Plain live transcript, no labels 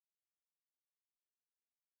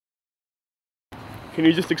Can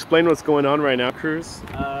you just explain what's going on right now, Cruz?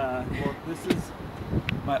 Well, this is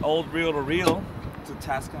my old reel-to-reel. It's a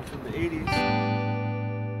Tascam from the 80s.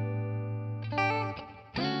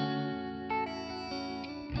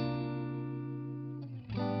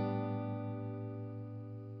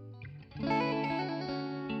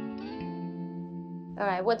 All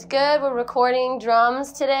right, what's good? We're recording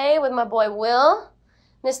drums today with my boy Will,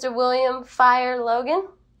 Mr. William Fire Logan.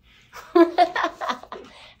 How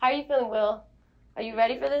are you feeling, Will? Are you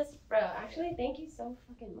ready for this? Bro, actually, thank you so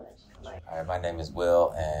fucking much. All right, my name is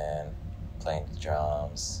Will, and playing the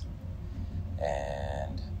drums.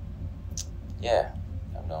 And yeah,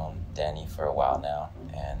 I've known Danie for a while now,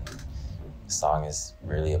 and the song is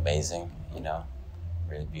really amazing, you know,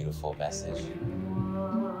 really beautiful message.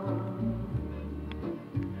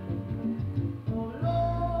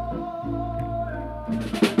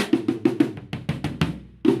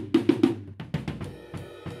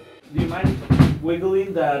 Do you mind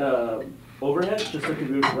wiggling that overhead just so it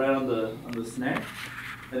can be right on the snare?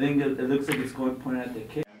 I think it looks like it's going pointing at the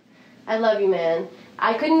kick. I love you, man.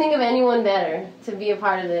 I couldn't think of anyone better to be a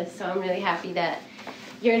part of this, so I'm really happy that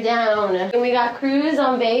you're down. And we got Cruz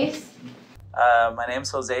on bass. My name's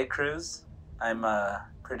Jose Cruz. I'm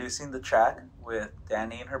producing the track with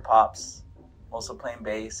Danie and her pops. I'm also playing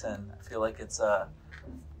bass, and I feel like it's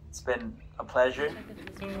been a pleasure.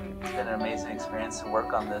 It's been an amazing experience to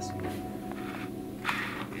work on this.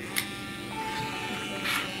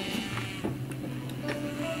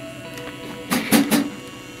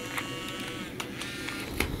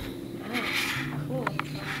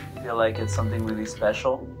 I feel like it's something really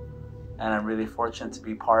special, and I'm really fortunate to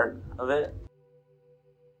be part of it.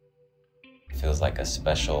 It feels like a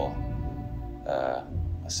special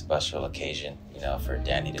occasion, you know, for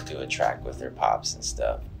Danie to do a track with her pops and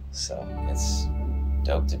stuff. So it's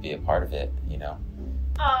dope to be a part of it, you know.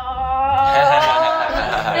 Aww,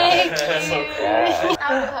 thank you. That's so cool.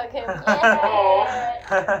 I'm hugging.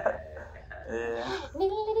 Yeah.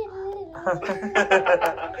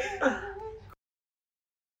 Yeah.